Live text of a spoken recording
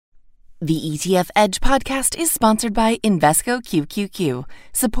The ETF Edge podcast is sponsored by Invesco QQQ,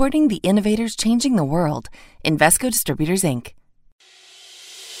 supporting the innovators changing the world. Invesco Distributors, Inc.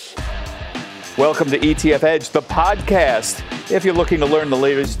 Welcome to ETF Edge, the podcast. If you're looking to learn the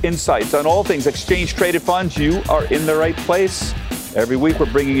latest insights on all things exchange-traded funds, you are in the right place. Every week, we're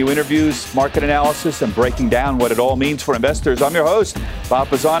bringing you interviews, market analysis, and breaking down what it all means for investors. I'm your host, Bob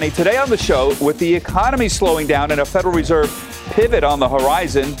Pisani. Today on the show, with the economy slowing down and a Federal Reserve pivot on the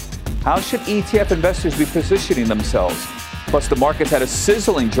horizon, how should ETF investors be positioning themselves? Plus, the markets had a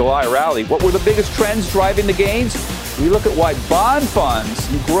sizzling July rally. What were the biggest trends driving the gains? We look at why bond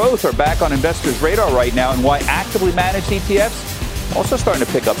funds and growth are back on investors' radar right now and why actively managed ETFs also starting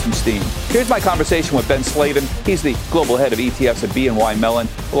to pick up some steam. Here's my conversation with Ben Slavin. He's the global head of ETFs at BNY Mellon,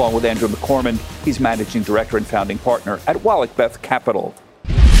 along with Andrew McCormick. He's managing director and founding partner at Wallachbeth Capital.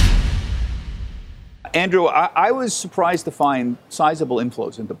 Andrew, I was surprised to find sizable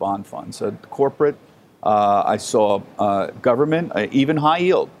inflows into bond funds. Corporate, I saw government, even high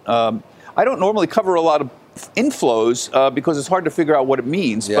yield. I don't normally cover a lot of inflows because it's hard to figure out what it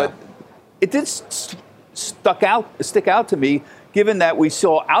means, but it did stick out to me, given that we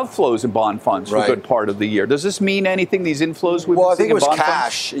saw outflows in bond funds for a good part of the year. Does this mean anything, these inflows we've been seeing in bond funds? Well, I think it was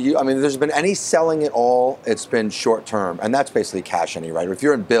cash. There's been any selling at all, it's been short term, and that's basically cash right? If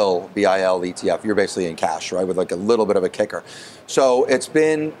you're in BIL, B-I-L, ETF, you're basically in cash, right, with like a little bit of a kicker. So it's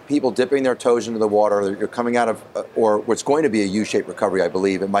been people dipping their toes into the water. You're coming out of, or what's going to be a U-shaped recovery, I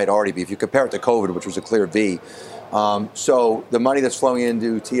believe. It might already be, if you compare it to COVID, which was a clear V. So the money that's flowing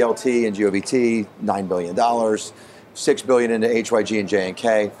into TLT and GOVT, $9 billion. $6 billion into HYG and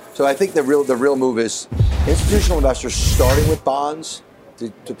J&K. So I think the real move is institutional investors starting with bonds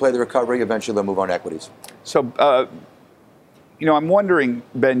to play the recovery. Eventually they'll move on equities. So, I'm wondering,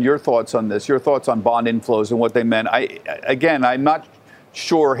 Ben, your thoughts on this, your thoughts on bond inflows and what they meant. I'm not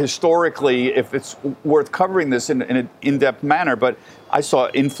sure historically if it's worth covering this in an in-depth manner, but I saw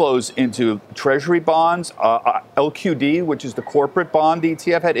inflows into Treasury bonds, LQD, which is the corporate bond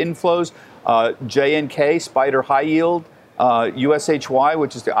ETF, had inflows. J&K, Spider High Yield, USHY,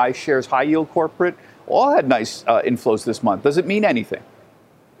 which is the iShares High Yield Corporate, all had nice inflows this month. Does it mean anything?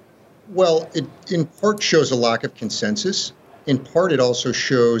 Well, it in part shows a lack of consensus. In part, it also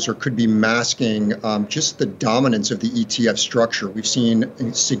shows or could be masking just the dominance of the ETF structure. We've seen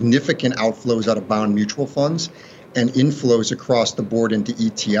significant outflows out of bond mutual funds and inflows across the board into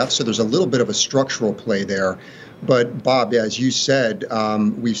ETFs. So there's a little bit of a structural play there. But Bob, as you said,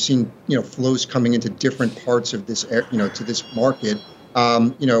 we've seen flows coming into different parts of this to this market.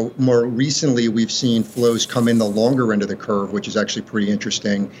 More recently, we've seen flows come in the longer end of the curve, which is actually pretty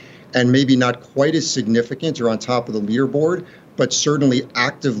interesting, and maybe not quite as significant or on top of the leaderboard, but certainly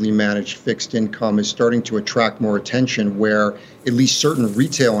actively managed fixed income is starting to attract more attention, where at least certain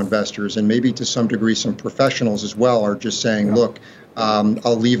retail investors and maybe to some degree some professionals as well are just saying, look,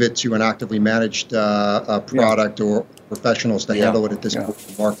 I'll leave it to an actively managed product or professionals to handle it at this point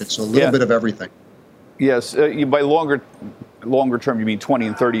in the market. So a little bit of everything. Yes. By longer term, you mean 20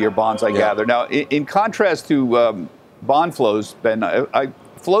 and 30-year bonds, I gather. Now, in contrast to bond flows, Ben,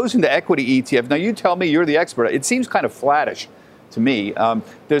 flows into equity ETF. Now, you tell me, you're the expert. It seems kind of flattish to me.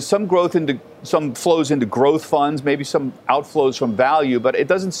 There's some flows into growth funds, maybe some outflows from value, but it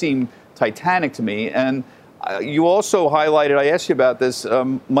doesn't seem titanic to me. And you also highlighted, I asked you about this,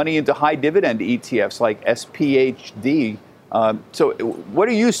 money into high dividend ETFs like SPHD. So what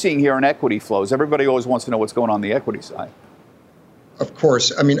are you seeing here in equity flows? Everybody always wants to know what's going on the equity side. Of course.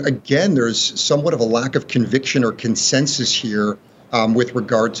 Again, there's somewhat of a lack of conviction or consensus here with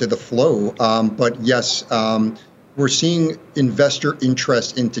regard to the flow. But yes, we're seeing investor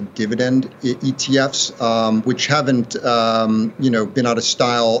interest into dividend ETFs, which haven't, been out of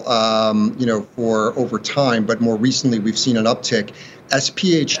style, for over time. But more recently, we've seen an uptick.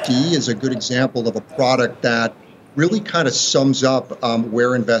 SPHD is a good example of a product that really kind of sums up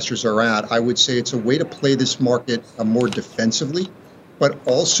where investors are at. I would say it's a way to play this market more defensively, but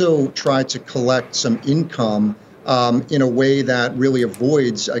also try to collect some income in a way that really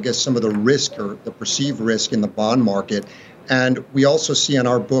avoids, I guess, some of the risk or the perceived risk in the bond market. And we also see in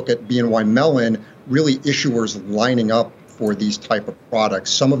our book at BNY Mellon, really issuers lining up for these type of products.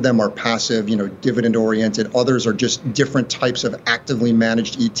 Some of them are passive, dividend oriented. Others are just different types of actively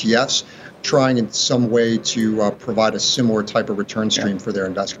managed ETFs, trying in some way to provide a similar type of return stream for their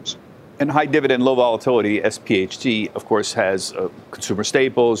investors. And high dividend, low volatility, SPHD, of course, has consumer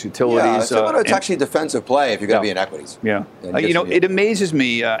staples, utilities. Yeah, it's actually a defensive play if you're going to be in equities. Yeah. It amazes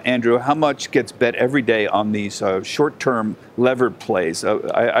me, Andrew, how much gets bet every day on these short-term levered plays.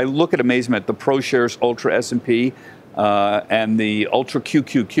 I look at amazement at the ProShares Ultra S&P. and the Ultra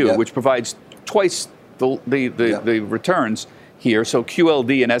QQQ, which provides twice the returns here. So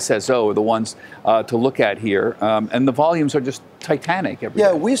QLD and SSO are the ones to look at here. And the volumes are just titanic every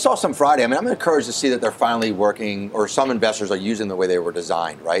day. We saw some Friday. I mean, I'm encouraged to see that they're finally working, or some investors are using the way they were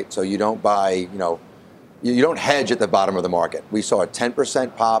designed, right? So you don't buy, you don't hedge at the bottom of the market. We saw a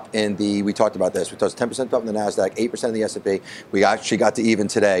 10% pop we talked about this, we saw a 10% pop in the NASDAQ, 8% in the S&P. We actually got to even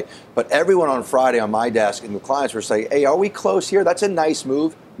today. But everyone on Friday on my desk and the clients were saying, hey, are we close here? That's a nice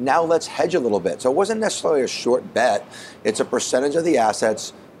move. Now let's hedge a little bit. So it wasn't necessarily a short bet. It's a percentage of the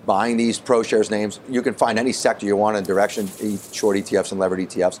assets buying these ProShares names. You can find any sector you want in direction, short ETFs and levered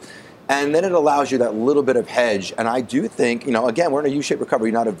ETFs. And then it allows you that little bit of hedge. And I do think, again, we're in a U-shaped recovery,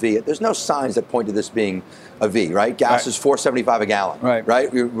 not a V. There's no signs that point to this being a V, right? Gas is $4.75 a gallon,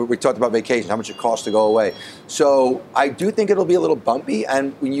 right? We talked about vacations, how much it costs to go away. So I do think it'll be a little bumpy.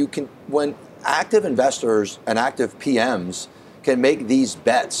 And when active investors and active PMs can make these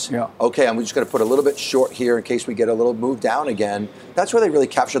bets, okay, I'm just going to put a little bit short here in case we get a little move down again, that's where they really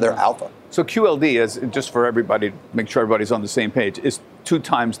capture their alpha. So QLD, is just for everybody, to make sure everybody's on the same page, is 2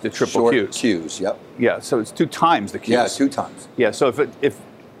 times the triple short Qs. Qs, yep. Yeah, so it's 2 times the Qs. Yeah, 2 times. Yeah, so if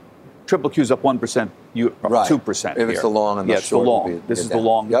triple Q's up 1%, you up 2%. If it's the long and the short. It's the long. This is the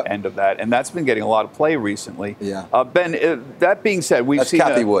long end of that, and that's been getting a lot of play recently. Yeah. Ben, that being said, we've seen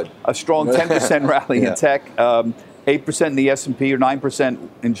a strong 10% rally in tech, 8% in the S&P, or 9%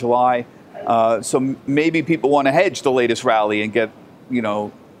 in July. So maybe people want to hedge the latest rally and get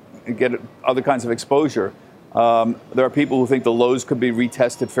other kinds of exposure. There are people who think the lows could be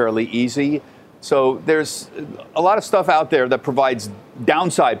retested fairly easy. So there's a lot of stuff out there that provides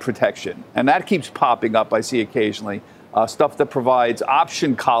downside protection, and that keeps popping up, I see occasionally. Stuff that provides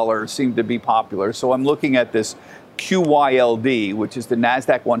option collars seem to be popular. So I'm looking at this QYLD, which is the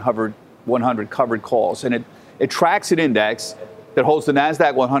NASDAQ 100 covered calls, and it tracks an index that holds the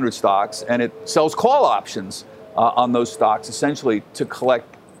NASDAQ 100 stocks, and it sells call options on those stocks, essentially to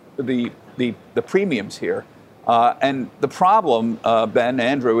collect the premiums here. And the problem, Ben,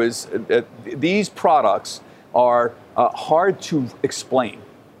 Andrew, is that these products are hard to explain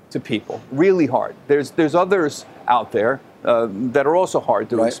to people, really hard. There's others out there that are also hard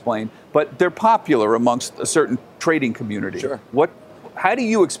to explain, but they're popular amongst a certain trading community. Sure. How do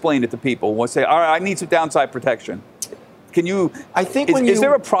you explain it to people when they say, all right, I need some downside protection? Can you? I think is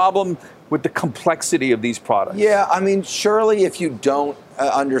there a problem with the complexity of these products? Yeah, I mean, surely if you don't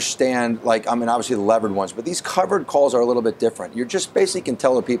understand, obviously the levered ones, but these covered calls are a little bit different. You just basically can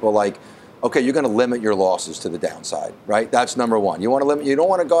tell the people, okay, you're going to limit your losses to the downside, right? That's number one. You want to limit. You don't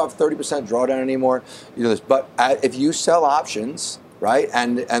want to go up 30% drawdown anymore. You do this, but if you sell options, right,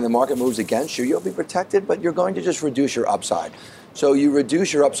 and the market moves against you, you'll be protected, but you're going to just reduce your upside. So you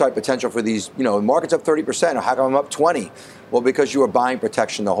reduce your upside potential for these, the market's up 30%, or how come I'm up 20? Well, because you were buying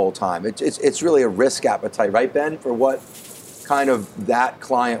protection the whole time. It's really a risk appetite, right, Ben, for what kind of that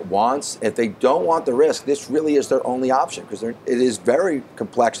client wants. If they don't want the risk, this really is their only option, because it is very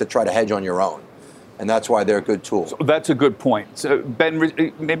complex to try to hedge on your own. And that's why they're good tools. So that's a good point. So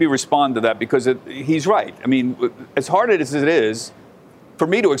Ben, maybe respond to that, because he's right. I mean, as hard as it is for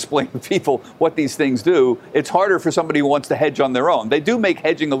me to explain to people what these things do, it's harder for somebody who wants to hedge on their own. They do make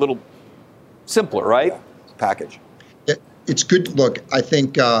hedging a little simpler, right? Package. It's good. Look, I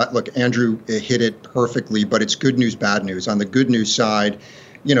think, Andrew hit it perfectly, but it's good news, bad news. On the good news side,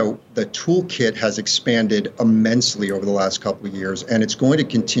 the toolkit has expanded immensely over the last couple of years, and it's going to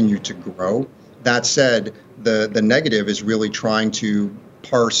continue to grow. That said, the negative is really trying to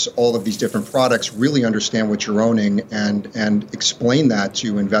parse all of these different products, really understand what you're owning, and explain that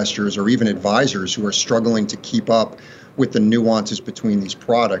to investors or even advisors who are struggling to keep up with the nuances between these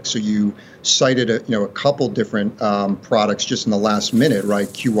products. So you cited a couple different products just in the last minute, right?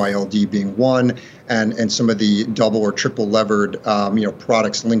 QYLD being one, and some of the double or triple levered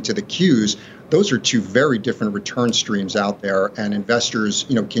products linked to the Qs. Those are 2 very different return streams out there, and investors,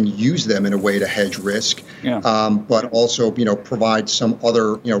 can use them in a way to hedge risk, but also, provide some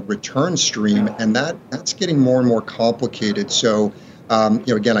other, return stream, and that's getting more and more complicated. So,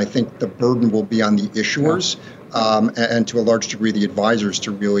 again, I think the burden will be on the issuers, and to a large degree the advisors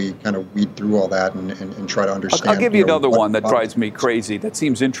to really kind of weed through all that and try to understand. I'll give you another one that drives me crazy. That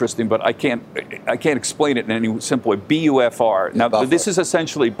seems interesting, but I can't explain it in any simple way. BUFR. Now, Buffer. This is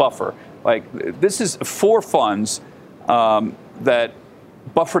essentially buffer. This is 4 funds that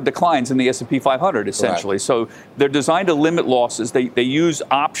buffer declines in the S&P 500, essentially. Right. So they're designed to limit losses. They use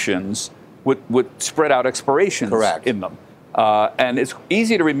options with spread out expirations in them. And it's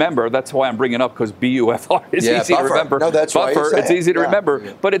easy to remember. That's why I'm bringing it up, because BUFR is easy buffer. to remember. No, that's why you say it's easy to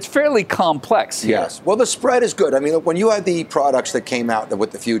remember, but it's fairly complex here. Yes. Well, the spread is good. I mean, when you had the products that came out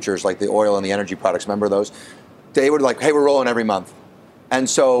with the futures, like the oil and the energy products, remember those? They were like, hey, we're rolling every month. And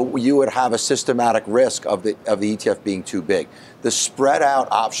so you would have a systematic risk of the ETF being too big. The spread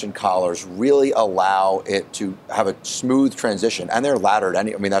out option collars really allow it to have a smooth transition, and they're laddered. I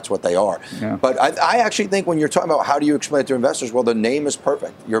mean, that's what they are. Yeah. But I actually think when you're talking about how do you explain it to investors, well, the name is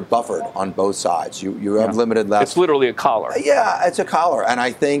perfect. You're buffered on both sides. You have limited left. It's literally a collar. Yeah, it's a collar. And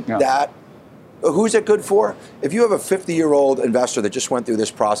I think that, who's it good for? If you have a 50-year-old investor that just went through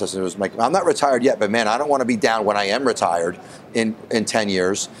this process and was like, I'm not retired yet, but man, I don't want to be down when I am retired in 10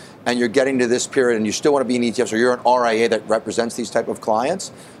 years, and you're getting to this period and you still want to be in ETFs, or you're an RIA that represents these type of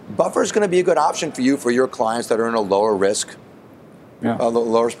clients, buffer is going to be a good option for you, for your clients that are in a lower risk,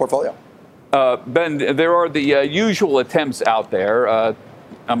 lower risk portfolio. Ben, there are the usual attempts out there.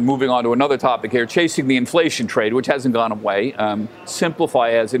 I'm moving on to another topic here, chasing the inflation trade, which hasn't gone away. Simplify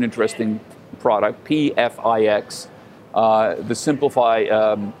has an interesting product, PFIX, the Simplify,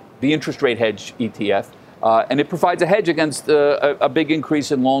 the interest rate hedge ETF, and it provides a hedge against a big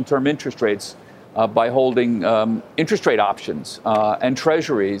increase in long-term interest rates by holding interest rate options and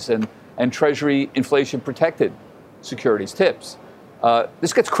treasuries and treasury inflation-protected securities, TIPS.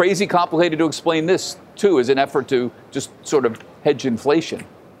 This gets crazy complicated to explain this, too, as an effort to just sort of hedge inflation.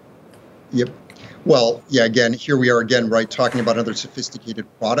 Yep. Well, yeah, again, here we are again, right, talking about another sophisticated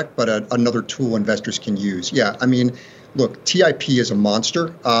product, but another tool investors can use. Yeah, I mean, look, TIP is a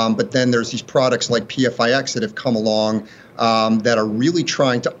monster, but then there's these products like PFIX that have come along that are really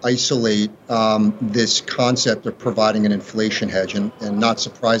trying to isolate this concept of providing an inflation hedge. And not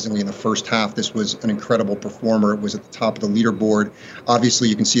surprisingly, in the first half, this was an incredible performer. It was at the top of the leaderboard. Obviously,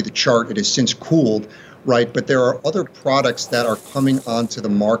 you can see the chart. It has since cooled. Right, but there are other products that are coming onto the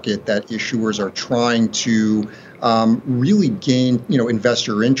market that issuers are trying to really gain,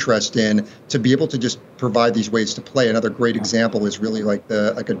 investor interest in, to be able to just provide these ways to play. Another great example is really like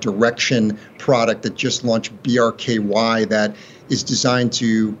a direction product that just launched, BRKY, that is designed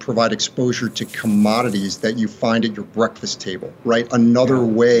to provide exposure to commodities that you find at your breakfast table. Right, another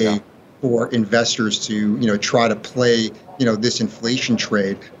way for investors to try to play this inflation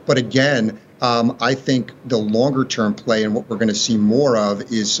trade. But again, I think the longer term play, and what we're going to see more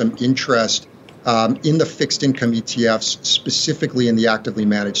of, is some interest in the fixed income ETFs, specifically in the actively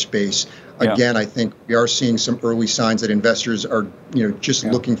managed space. Again, I think we are seeing some early signs that investors are just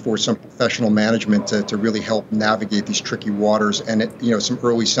looking for some professional management to really help navigate these tricky waters, and some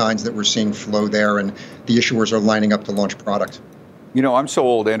early signs that we're seeing flow there, and the issuers are lining up to launch product. I'm so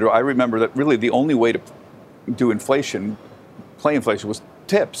old, Andrew. I remember that really the only way to do play inflation, was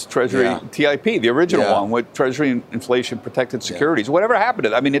TIPS, Treasury TIP, the original one with Treasury inflation protected securities. Whatever happened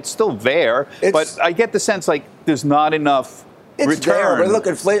to it? I mean, it's still there, but I get the sense like there's not enough return. There, but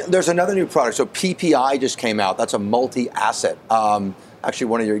look, there's another new product. So PPI just came out. That's a multi-asset. Actually,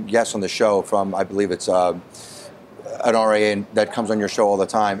 one of your guests on the show from, I believe it's an RIA that comes on your show all the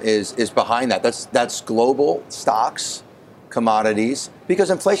time, is behind that. That's global stocks, commodities, because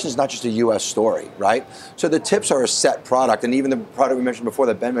inflation is not just a U.S. story, right? So the TIPS are a set product, and even the product we mentioned before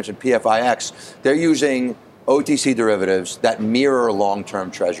that Ben mentioned, PFIX, they're using OTC derivatives that mirror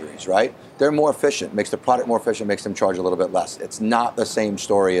long-term treasuries, right? They're more efficient, makes the product more efficient, makes them charge a little bit less. It's not the same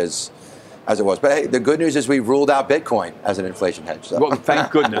story as it was. But hey, the good news is we ruled out Bitcoin as an inflation hedge. So. Well,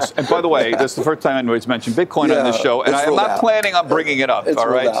 thank goodness. And by the way, this is the first time anybody's mentioned Bitcoin on this show, and I'm not planning on bringing it up, all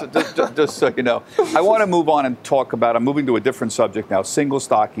right? So just so you know. I want to move on and talk about, I'm moving to a different subject now, single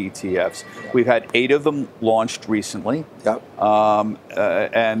stock ETFs. We've had 8 of them launched recently,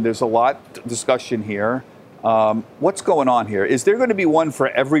 and there's a lot of discussion here. What's going on here? Is there going to be one for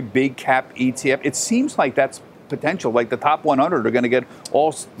every big cap ETF? It seems like that's potential. Like the top 100 are going to get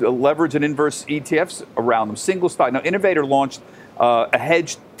all leverage and inverse ETFs around them. Single stock. Now, Innovator launched a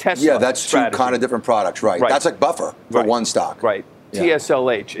hedged Tesla. Yeah, that's strategy. 2 kind of different products, right? That's like buffer for one stock. Right.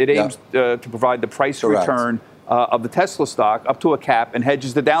 TSLH. It aims to provide the price return of the Tesla stock up to a cap and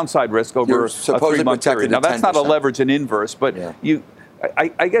hedges the downside risk over a 3-month period. Now, that's 10%. Not a leverage and inverse, but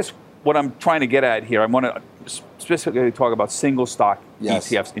I guess what I'm trying to get at here, I want to specifically talk about single stock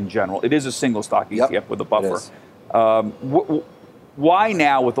ETFs in general. It is a single stock ETF with a buffer. Why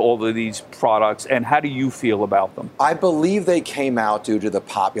now with all of these products, and how do you feel about them? I believe they came out due to the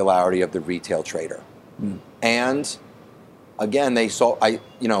popularity of the retail trader. And again, they saw,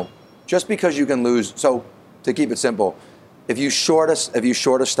 just because you can lose, so to keep it simple, if you short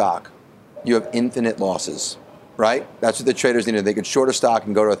a stock, you have infinite losses, right? That's what the traders need. They can short a stock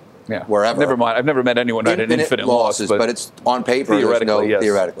and go to wherever. Never mind. I've never met anyone who had an infinite losses, loss. but it's on paper.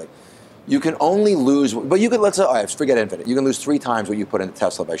 Theoretically. You can only lose, but you could, let's say, all right, forget infinite. You can lose 3 times what you put into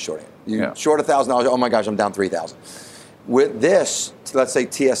Tesla by shorting it. You short $1,000, oh my gosh, I'm down 3,000. With this, let's say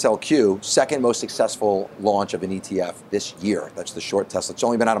TSLQ, second most successful launch of an ETF this year. That's the short Tesla. It's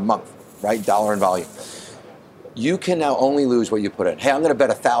only been out a month, right? Dollar in volume. You can now only lose what you put in. Hey, I'm going to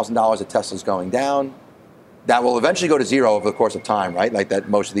bet $1,000 that Tesla's going down. That will eventually go to zero over the course of time, right? Like that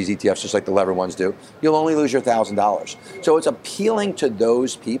most of these ETFs, just like the levered ones do. You'll only lose your $1,000. So it's appealing to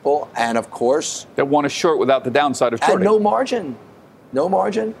those people, and of course, that want to short without the downside of shorting. And no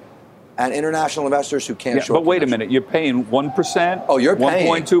margin. And international investors who can't short. But wait a minute, you're paying 1%? Oh, you're paying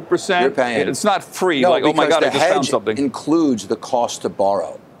 1.2%? You're paying. It's not free. Like, oh my God, I just found something. The hedge includes the cost to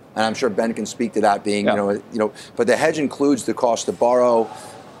borrow, and I'm sure Ben can speak to that. Being but the hedge includes the cost to borrow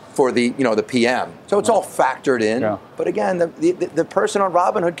for the the PM. So it's all factored in. Yeah. But again, the person on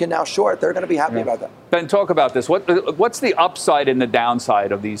Robinhood can now short. They're going to be happy about that. Ben, talk about this. What's the upside and the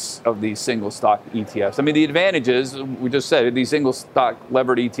downside of these single stock ETFs? I mean, the advantages we just said, these single stock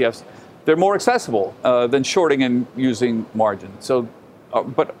levered ETFs, they're more accessible than shorting and using margin. So,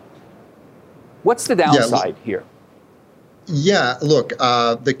 but what's the downside here? Yeah, look,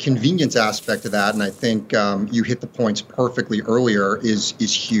 the convenience aspect of that, and I think you hit the points perfectly earlier, is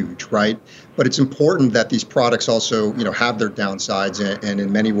huge, right? But it's important that these products also, have their downsides and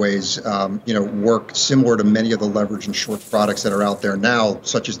in many ways, work similar to many of the leverage and short products that are out there now,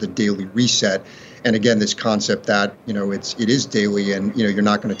 such as the daily reset. And again, this concept that, it is daily and, you're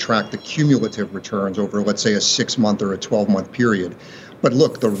not going to track the cumulative returns over, let's say, a 6-month or a 12-month period. But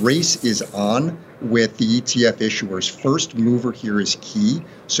look, the race is on with the ETF issuers. First mover here is key.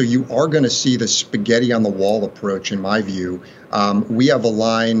 So you are going to see the spaghetti on the wall approach, in my view. We have a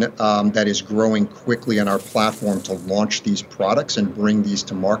line that is growing quickly on our platform to launch these products and bring these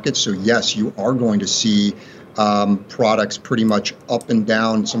to market. So yes, you are going to see products pretty much up and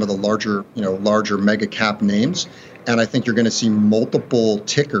down some of the larger mega cap names. And I think you're going to see multiple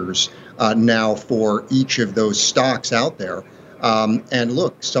tickers now for each of those stocks out there. And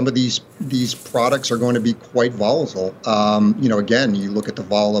look, some of these products are going to be quite volatile. Again, you look at the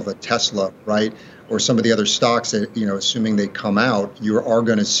vol of a Tesla, right, or some of the other stocks that, assuming they come out, you are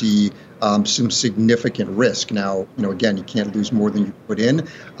going to see some significant risk. Now, again, you can't lose more than you put in.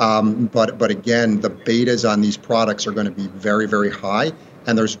 But again, the betas on these products are going to be very, very high.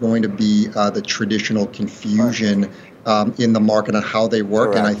 And there's going to be the traditional confusion in the market on how they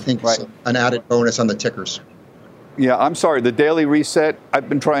work. Correct. And I think an added bonus on the tickers. Yeah, I'm sorry. The daily reset, I've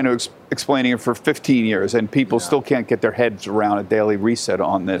been trying to explaining it for 15 years, and people still can't get their heads around a daily reset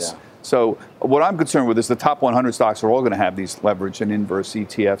on this. Yeah. So what I'm concerned with is the top 100 stocks are all going to have these leverage and inverse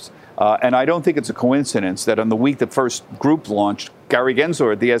ETFs. And I don't think it's a coincidence that on the week the first group launched, Gary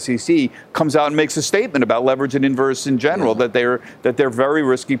Gensler at the SEC comes out and makes a statement about leverage and inverse in general, that they're very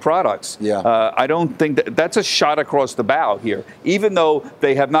risky products. Yeah. I don't think that's a shot across the bow here. Even though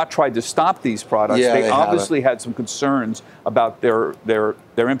they have not tried to stop these products, they obviously had some concerns about their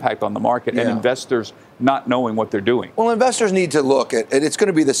impact on the market and investors not knowing what they're doing. Well, investors need to look at, and it's going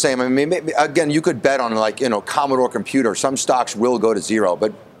to be the same. I mean, again, you could bet on Commodore Computer. Some stocks will go to zero,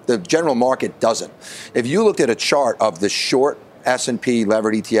 but the general market doesn't. If you looked at a chart of the short S&P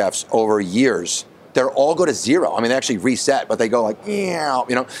levered ETFs over years, they're all go to zero. I mean, they actually reset, but they go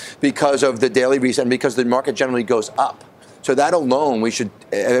because of the daily reset and because the market generally goes up. So that alone,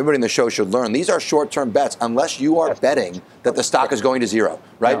 everybody in the show should learn. These are short-term bets unless you are betting that the stock is going to zero.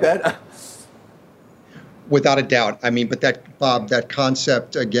 Right, Ben? Without a doubt. I mean, but that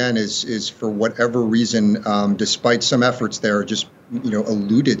concept, again, is for whatever reason, despite some efforts there, just,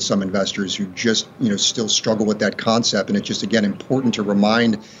 eluded some investors who just, still struggle with that concept. And it's just, again, important to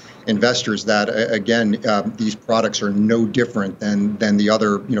remind investors that, again, these products are no different than the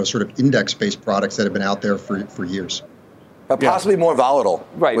other, sort of index-based products that have been out there for years. But possibly more volatile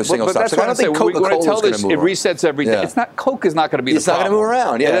with single stocks. I don't think Coca-Cola's going to move. It resets every day. It's not Coke is not going to be the problem. It's not going to move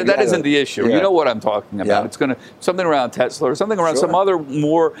around. Yeah, that isn't the issue. Yeah. You know what I'm talking about. Yeah. It's going to something around Tesla or something around some other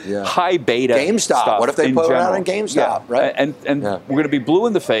more high beta GameStop. Stuff. What if they put it out on GameStop? Right. And we're going to be blue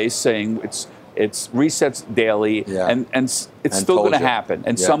in the face saying it's resets daily, and it's still going to happen.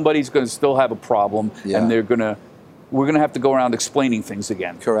 And somebody's going to still have a problem, and we're going to have to go around explaining things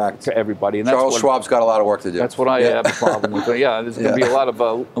again. Correct. To everybody. And that's Charles Schwab's got a lot of work to do. That's what I have a problem with. There's going to be a lot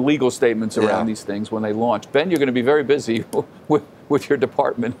of legal statements around these things when they launch. Ben, you're going to be very busy with your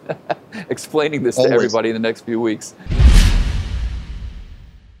department explaining this to everybody in the next few weeks.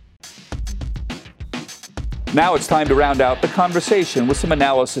 Now it's time to round out the conversation with some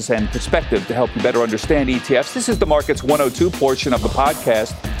analysis and perspective to help you better understand ETFs. This is the Markets 102 portion of the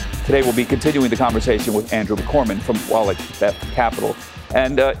podcast. Today we'll be continuing the conversation with Andrew McCorman from Wallach Capital.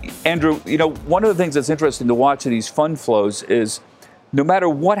 And Andrew, one of the things that's interesting to watch in these fund flows is no matter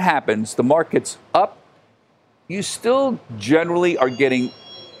what happens, the market's up, you still generally are getting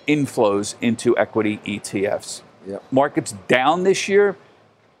inflows into equity ETFs. Yep. Markets down this year,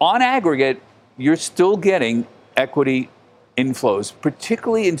 on aggregate, you're still getting equity inflows,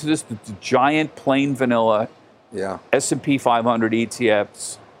 particularly into just the giant plain vanilla S&P 500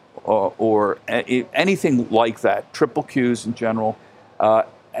 ETFs or anything like that, triple Qs in general.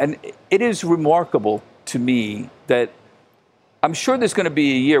 And it is remarkable to me that I'm sure there's going to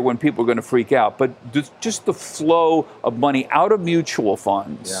be a year when people are going to freak out, but just the flow of money out of mutual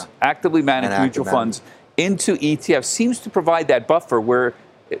funds, actively managed mutual funds, into ETFs seems to provide that buffer where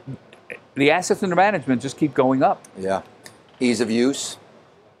the assets under management just keep going up. Yeah. Ease of use.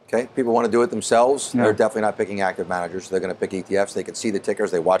 Okay. People want to do it themselves. Yeah. They're definitely not picking active managers. They're going to pick ETFs. They can see the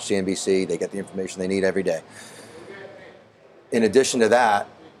tickers. They watch CNBC. They get the information they need every day. In addition to that,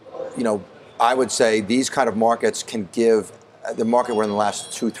 I would say these kind of markets can give, the market we're in the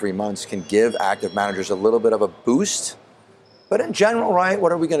last 2-3 months can give active managers a little bit of a boost. But in general, right,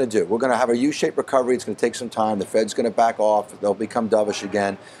 what are we going to do? We're going to have a U-shaped recovery. It's going to take some time. The Fed's going to back off. They'll become dovish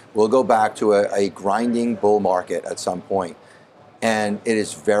again. We'll go back to a grinding bull market at some point. And it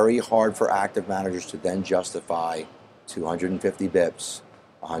is very hard for active managers to then justify 250 bips,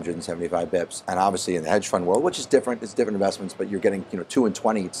 175 bips. And obviously in the hedge fund world, which is different, it's different investments, but you're getting 2 and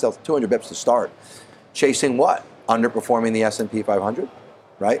 20, it's still 200 bips to start. Chasing what? Underperforming the S&P 500.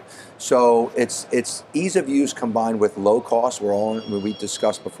 Right, so it's ease of use combined with low cost. We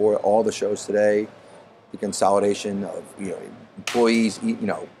discussed before all the shows today, the consolidation of employees,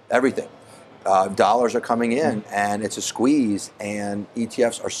 everything. Dollars are coming in, and it's a squeeze. And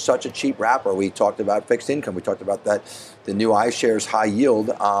ETFs are such a cheap wrapper. We talked about fixed income. We talked about that the new iShares high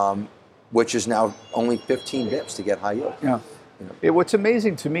yield, which is now only 15 bips to get high yield. Yeah. What's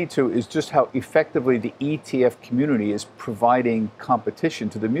amazing to me, too, is just how effectively the ETF community is providing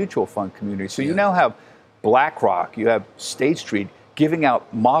competition to the mutual fund community. So you now have BlackRock, you have State Street giving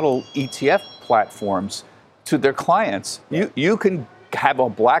out model ETF platforms to their clients. You can have a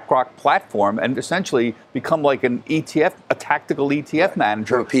BlackRock platform and essentially become like an ETF, a tactical ETF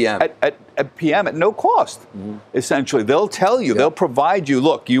manager a PM. At PM at no cost, essentially. They'll tell you, they'll provide you,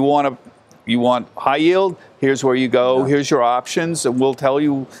 look, you want high yield, here's where you go, here's your options, and we'll tell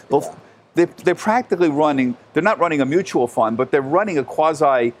you. They're practically running, they're not running a mutual fund, but they're running a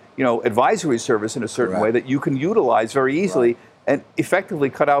quasi, advisory service in a certain way that you can utilize very easily and effectively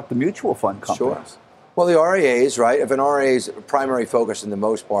cut out the mutual fund companies. Sure. Well, the RIAs, right? If an RIA's primary focus in the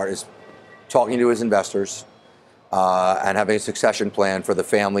most part is talking to his investors and having a succession plan for the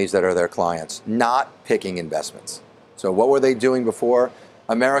families that are their clients, not picking investments. So what were they doing before?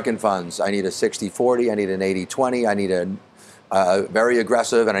 American funds, I need a 60-40, I need an 80-20, I need a very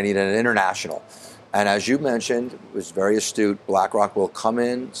aggressive, and I need an international. And as you mentioned, it was very astute, BlackRock will come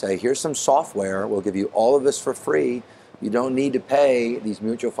in, say, here's some software, we'll give you all of this for free. You don't need to pay these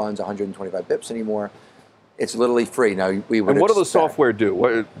mutual funds 125 bips anymore. It's literally free. Now, we would. And what does the software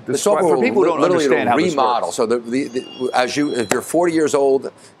do? The software for people who don't understand how remodel. This works. So if you're 40 years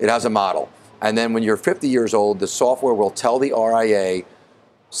old, it has a model. And then when you're 50 years old, the software will tell the RIA,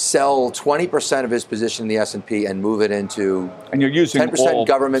 sell 20% of his position in the S&P and move it into and you're using 10% all,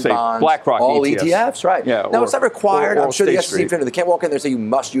 government bonds, BlackRock all ETFs, right? Yeah, now it's not required. I'm sure the SEC, they can't walk in there and say you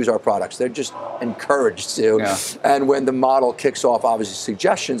must use our products. They're just encouraged to. Yeah. And when the model kicks off, obviously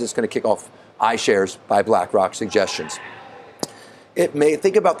suggestions, it's going to kick off iShares by BlackRock suggestions. It may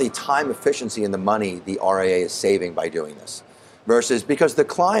think about the time efficiency and the money the RIA is saving by doing this. Versus, because the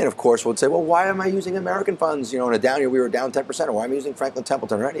client, of course, would say, well, why am I using American funds? In a down year, we were down 10%. Or why am I using Franklin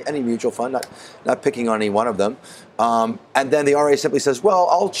Templeton or any mutual fund? Not picking on any one of them. And then the RA simply says, well,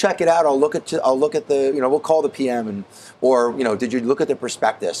 I'll check it out. I'll look at the, we'll call the PM or did you look at the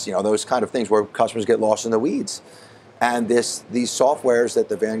prospectus? Those kind of things where customers get lost in the weeds. And these softwares that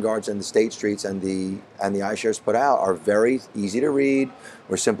the Vanguards and the State Streets and the iShares put out are very easy to read.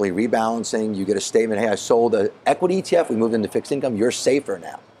 We're simply rebalancing. You get a statement, hey, I sold an equity ETF. We moved into fixed income. You're safer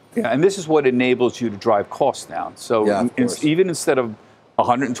now. Yeah, and this is what enables you to drive costs down. So even instead of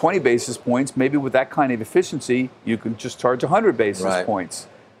 120 basis points, maybe with that kind of efficiency, you can just charge 100 basis points.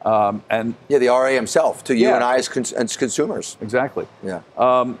 And the RA himself to you and I as consumers. Exactly. Yeah.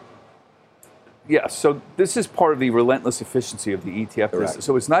 Yeah, so this is part of the relentless efficiency of the ETF business.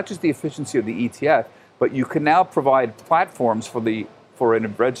 So it's not just the efficiency of the ETF, but you can now provide platforms for a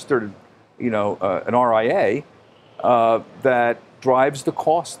registered an RIA that drives the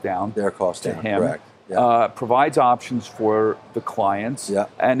cost down. Their cost to down, him, correct. Yeah. Provides options for the clients, Yeah.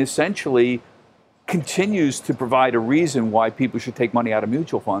 and essentially continues to provide a reason why people should take money out of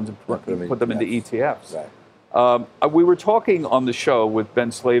mutual funds and put them into ETFs. Right. We were talking on the show with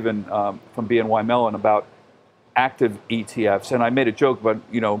Ben Slavin from BNY Mellon about active ETFs, and I made a joke about,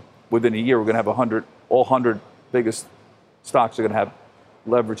 within a year we're going to have all 100 biggest stocks are going to have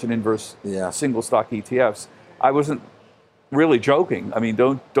leverage and inverse single stock ETFs. I wasn't really joking. I mean,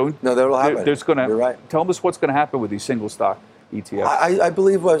 don't. No, that'll happen. You're right. Tell us what's going to happen with these single stock ETFs. I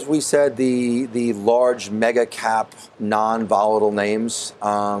believe, as we said, the large mega cap non-volatile names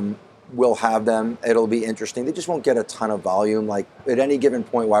will have them. It'll be interesting. They just won't get a ton of volume. Like at any given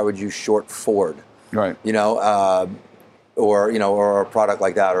point, why would you short Ford? Right. Or a product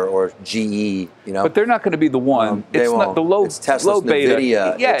like that, or GE. But they're not going to be the one. It's not the low. It's Tesla, low beta.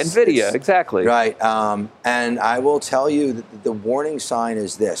 NVIDIA. Yeah, NVIDIA, exactly. Right. And I will tell you that the warning sign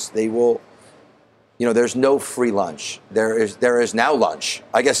is this: they will. There's no free lunch. There is now lunch.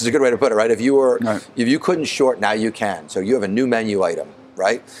 I guess is a good way to put it, right? If you couldn't short, now you can. So you have a new menu item,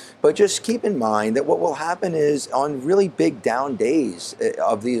 right? But just keep in mind that what will happen is on really big down days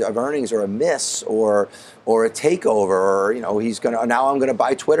of earnings, or a miss, or a takeover, or now I'm gonna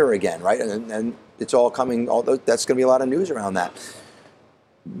buy Twitter again, right? And it's all coming. That's gonna be a lot of news around that.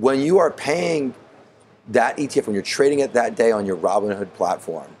 When you are paying that ETF, when you're trading it that day on your Robinhood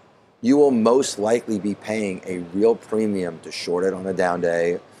platform, you will most likely be paying a real premium to short it on a down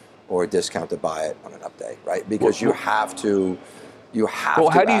day, or a discount to buy it on an up day, right? Because you have to. Well,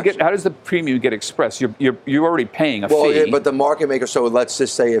 how does the premium get expressed? You're already paying a fee. Yeah, but the market maker. So let's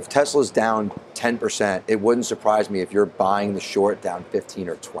just say if Tesla's down 10%, it wouldn't surprise me if you're buying the short down 15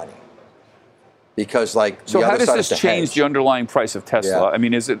 or 20. Because so how does this change the underlying price of Tesla? Yeah. I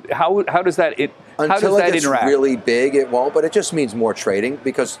mean, how does that Until it gets interact? really big, it won't. But it just means more trading,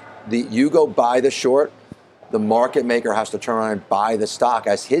 because you go buy the short. The market maker has to turn around and buy the stock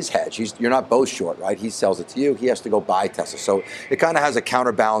as his hedge. You're not both short, right? He sells it to you. He has to go buy Tesla. So it kind of has a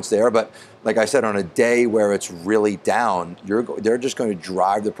counterbalance there. But like I said, on a day where it's really down, they're just going to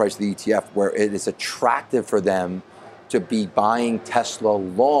drive the price of the ETF where it is attractive for them to be buying Tesla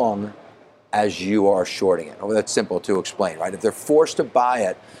long as you are shorting it. Well, that's simple to explain, right? If they're forced to buy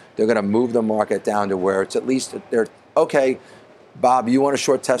it, they're going to move the market down to where it's at least okay, Bob, you want to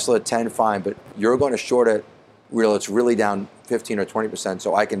short Tesla at 10, fine, but you're going to short it. It's really down 15 or 20%,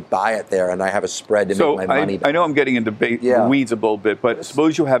 so I can buy it there, and I have a spread to make my money back. I know I'm getting into the weeds a little bit, but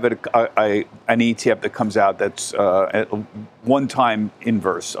suppose you have an ETF that comes out that's one-time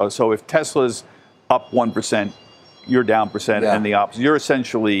inverse. So if Tesla's up 1%, you're down percent, and the opposite. You're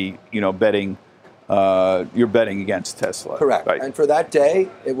essentially, betting. You're betting against Tesla. Correct. Right? And for that day,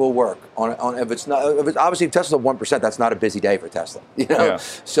 it will work. If Tesla's 1%, that's not a busy day for Tesla. Yeah.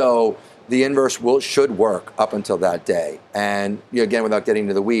 So the inverse should work up until that day. And again, without getting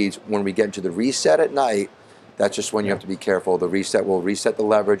into the weeds, when we get into the reset at night, that's just when you have to be careful. The reset will reset the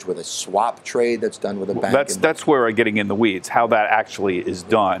leverage with a swap trade that's done with a bank. That's where I'm getting in the weeds. How that actually is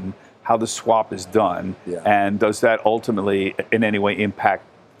done, how the swap is done, and does that ultimately in any way impact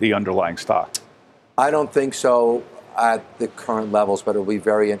the underlying stock? I don't think so at the current levels, but it'll be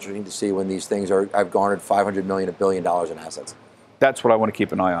very interesting to see when these things I've garnered $500 million, $1 billion in assets. That's what I want to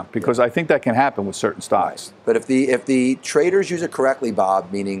keep an eye on, because I think that can happen with certain stocks. Right. But if the traders use it correctly,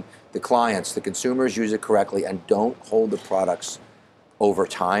 Bob, meaning the clients, the consumers use it correctly and don't hold the products over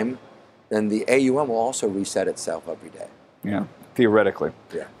time, then the AUM will also reset itself every day. Yeah, theoretically.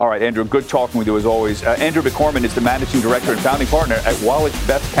 Yeah. All right, Andrew, good talking with you as always. Andrew McCormick is the managing director and founding partner at Wallach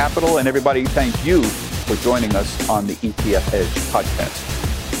Beth Capital. And everybody, thank you for joining us on the ETF Edge podcast.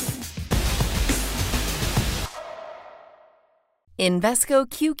 Invesco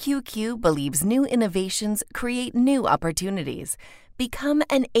QQQ believes new innovations create new opportunities. Become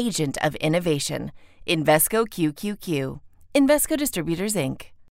an agent of innovation. Invesco QQQ. Invesco Distributors, Inc.